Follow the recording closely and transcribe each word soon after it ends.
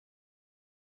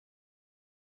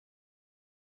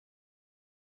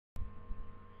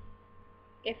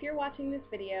If you're watching this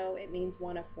video, it means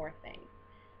one of four things.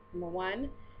 Number one,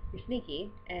 you're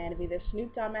sneaky and have either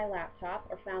snooped on my laptop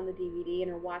or found the DVD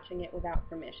and are watching it without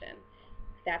permission.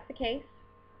 If that's the case,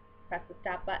 press the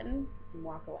stop button and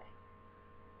walk away.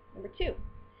 Number two,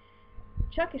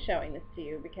 Chuck is showing this to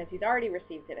you because he's already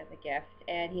received it as a gift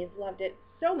and he has loved it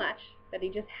so much that he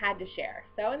just had to share.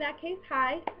 So in that case,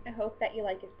 hi, I hope that you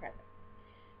like his present.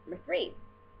 Number three,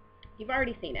 you've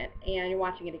already seen it and you're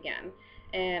watching it again,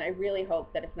 and I really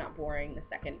hope that it's not boring the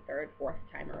second, third, fourth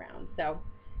time around. So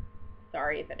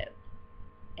sorry if it is.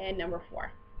 And number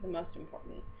four, the most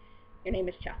important, your name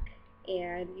is Chuck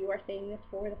and you are seeing this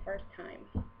for the first time,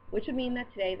 which would mean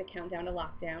that today the countdown to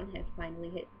lockdown has finally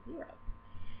hit 0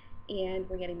 and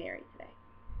we're getting married today.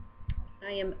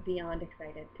 I am beyond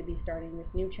excited to be starting this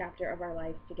new chapter of our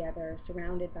lives together,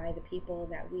 surrounded by the people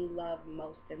that we love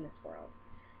most in this world.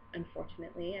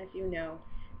 Unfortunately, as you know,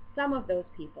 some of those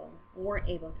people weren't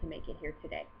able to make it here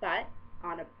today, but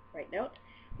on a bright note,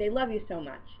 they love you so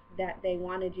much that they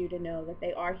wanted you to know that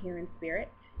they are here in spirit,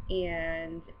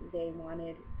 and they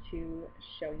wanted to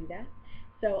show you that.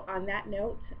 So on that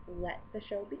note, let the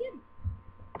show begin.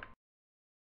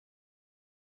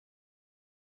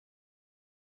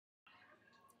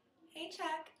 Hey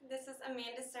Chuck, this is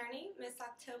Amanda Cerny, Miss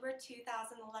October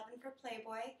 2011 for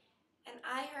Playboy, and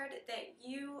I heard that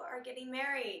you are getting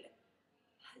married.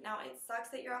 Now it sucks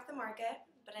that you're off the market,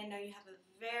 but I know you have a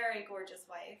very gorgeous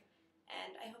wife,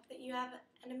 and I hope that you have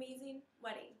an amazing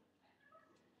wedding.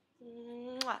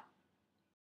 Mwah.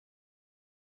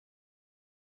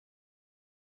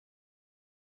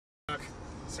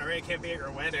 Sorry I can't be at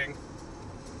your wedding.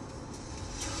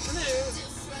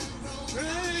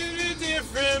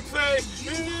 Different place.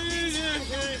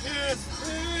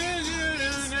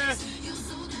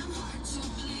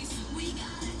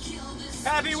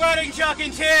 Happy wedding, Chuck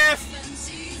and Tiff!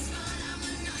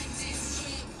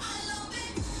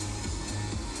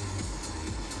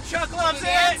 Chuck loves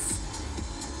it!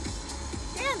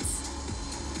 Dance!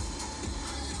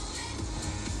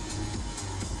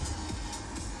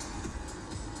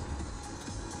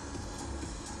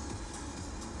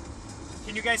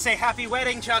 Can you guys say happy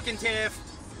wedding, Chuck and Tiff?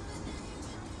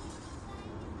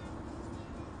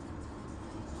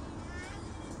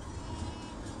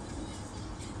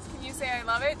 Can you say I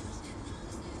love it?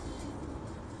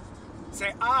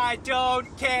 Say, I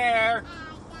don't care.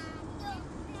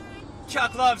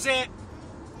 Chuck loves it.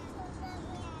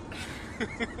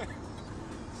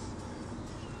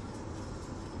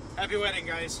 Happy wedding,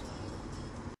 guys.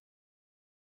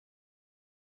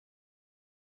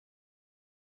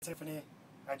 Tiffany,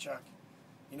 hi Chuck.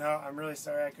 You know, I'm really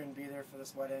sorry I couldn't be there for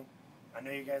this wedding. I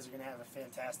know you guys are going to have a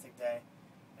fantastic day,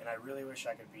 and I really wish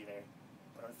I could be there.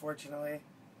 But unfortunately,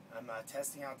 I'm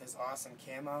testing out this awesome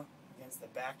camo against the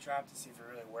backdrop to see if it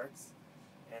really works,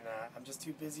 and I'm just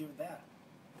too busy with that.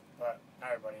 But,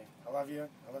 alright buddy, I love you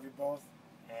both,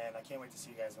 and I can't wait to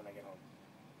see you guys when I get home.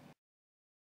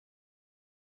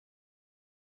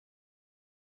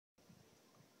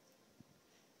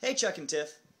 Hey Chuck and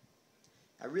Tiff.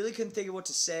 I really couldn't think of what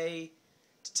to say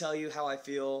to tell you how I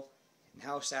feel and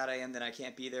how sad I am that I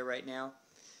can't be there right now,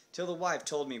 till the wife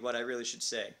told me what I really should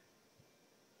say.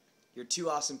 You're two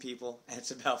awesome people, and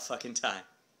it's about fucking time.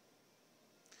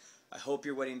 I hope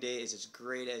your wedding day is as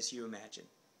great as you imagine.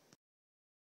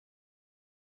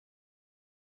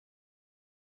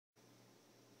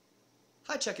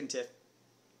 Hi Chuck and Tiff.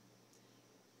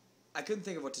 I couldn't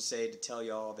think of what to say to tell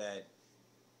y'all that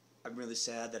I'm really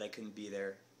sad that I couldn't be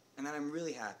there, and that I'm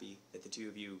really happy that the two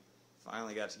of you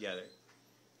finally got together.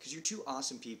 Because you're two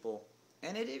awesome people,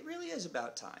 and it really is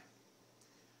about time.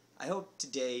 I hope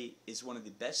today is one of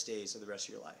the best days of the rest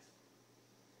of your life.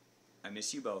 I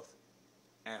miss you both,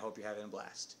 and I hope you're having a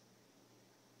blast.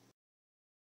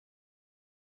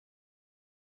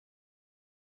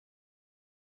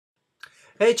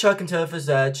 Hey Chuck and Tiff, it's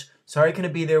Edge. Sorry I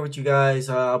couldn't be there with you guys.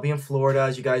 I'll be in Florida,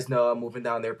 as you guys know. I'm moving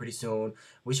down there pretty soon.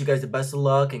 Wish you guys the best of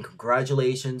luck and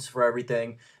congratulations for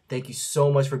everything. Thank you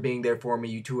so much for being there for me.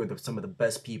 You two are some of the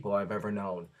best people I've ever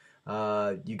known.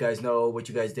 You guys know what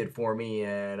you guys did for me,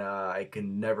 and I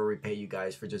can never repay you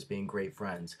guys for just being great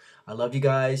friends. I love you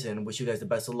guys and wish you guys the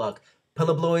best of luck.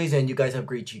 Pillow Blowies, and you guys have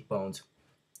great cheekbones.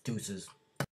 Deuces.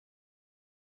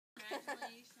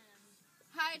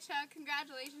 Hi Chuck,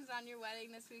 congratulations on your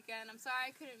wedding this weekend. I'm sorry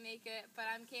I couldn't make it, but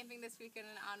I'm camping this weekend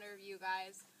in honor of you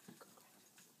guys.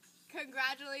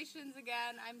 Congratulations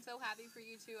again. I'm so happy for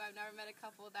you two. I've never met a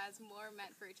couple that's more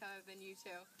meant for each other than you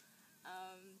two.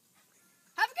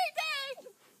 Have a great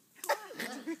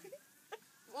day!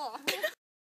 Whoa.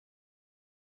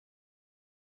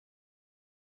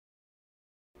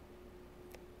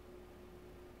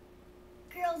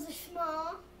 Girls are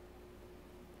small.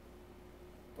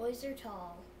 Boys are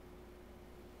tall.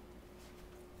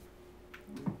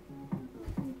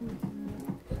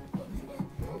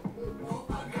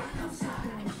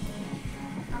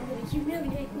 I'm gonna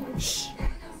humiliate you. Shh.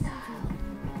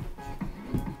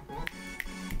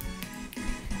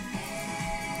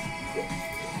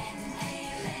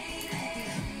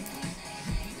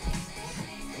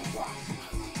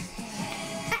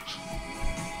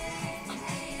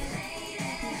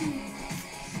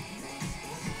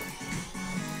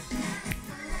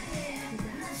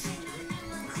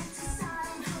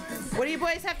 What do you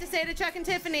boys have to say to Chuck and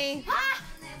Tiffany? Ah!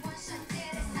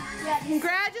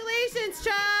 Congratulations,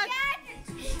 Chuck! Yes!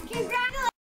 Congratulations!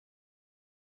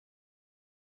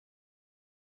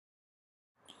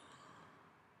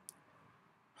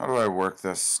 How do I work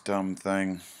this dumb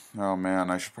thing? Oh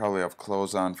man, I should probably have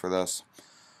clothes on for this.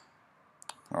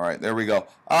 Alright, there we go.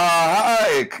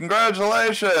 Hi!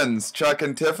 Congratulations, Chuck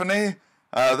and Tiffany!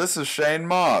 This is Shane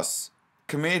Moss.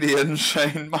 Comedian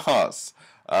Shane Moss.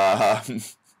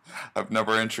 I've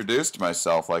never introduced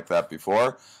myself like that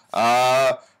before.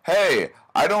 Hey,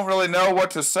 I don't really know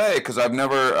what to say because I've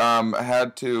never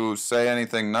had to say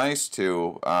anything nice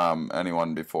to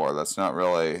anyone before. That's not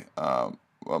really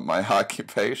what my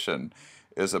occupation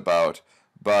is about.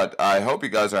 But I hope you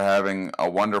guys are having a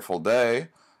wonderful day.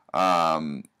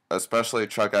 Especially,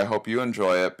 Chuck, I hope you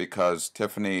enjoy it because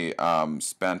Tiffany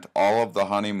spent all of the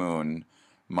honeymoon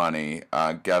money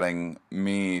getting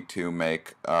me to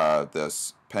make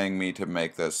paying me to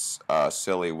make this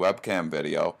silly webcam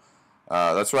video.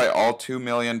 That's right, all $2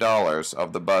 million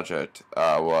of the budget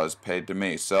was paid to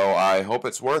me, so I hope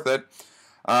it's worth it.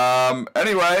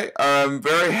 Anyway, I'm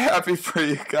very happy for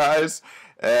you guys,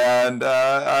 and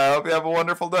I hope you have a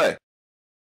wonderful day.